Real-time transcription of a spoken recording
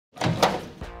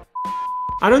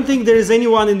I don't think there is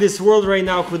anyone in this world right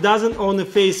now who doesn't own a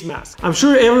face mask. I'm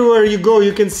sure everywhere you go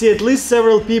you can see at least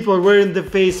several people wearing the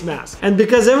face mask. And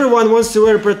because everyone wants to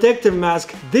wear a protective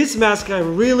mask, these masks are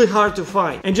really hard to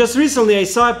find. And just recently I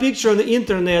saw a picture on the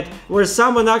internet where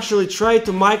someone actually tried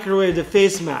to microwave the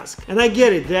face mask. And I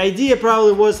get it, the idea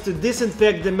probably was to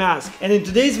disinfect the mask. And in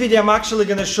today's video I'm actually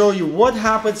gonna show you what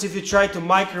happens if you try to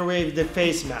microwave the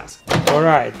face mask.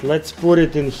 Alright, let's put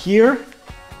it in here.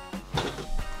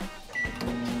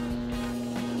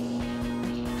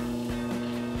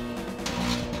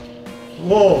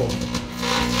 Whoa!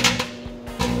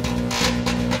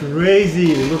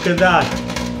 Crazy, look at that!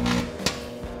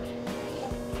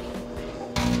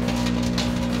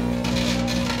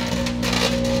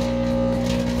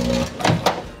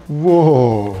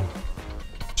 Whoa!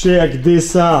 Check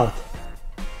this out!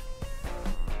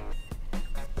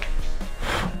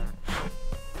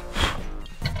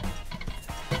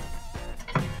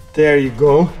 There you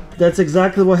go. That's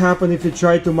exactly what happened if you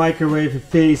try to microwave a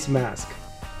face mask.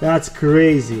 That's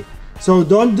crazy. So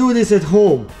don't do this at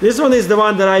home. This one is the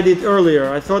one that I did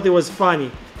earlier. I thought it was funny.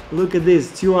 Look at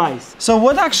this, 2 eyes. So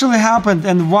what actually happened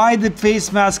and why the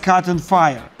face mask caught on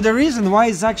fire? The reason why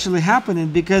it's actually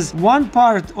happening because one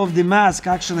part of the mask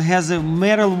actually has a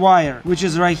metal wire, which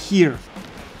is right here.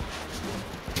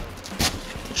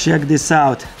 Check this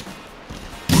out.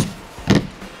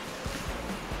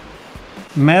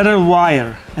 Metal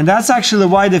wire, and that's actually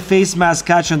why the face mask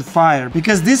catch on fire,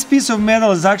 because this piece of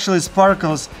metal is actually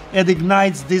sparkles and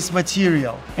ignites this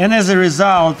material, and as a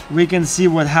result we can see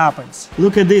what happens.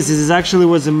 Look at this, actually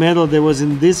was a metal that was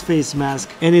in this face mask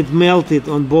and it melted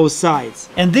on both sides.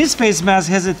 And this face mask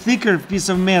has a thicker piece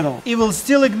of metal. It will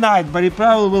still ignite, but it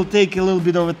probably will take a little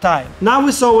bit of a time. Now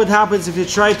we saw what happens if you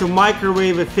try to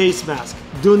microwave a face mask.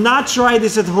 Do not try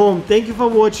this at home. Thank you for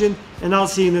watching and I'll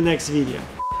see you in the next video.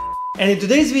 And in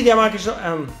today's video,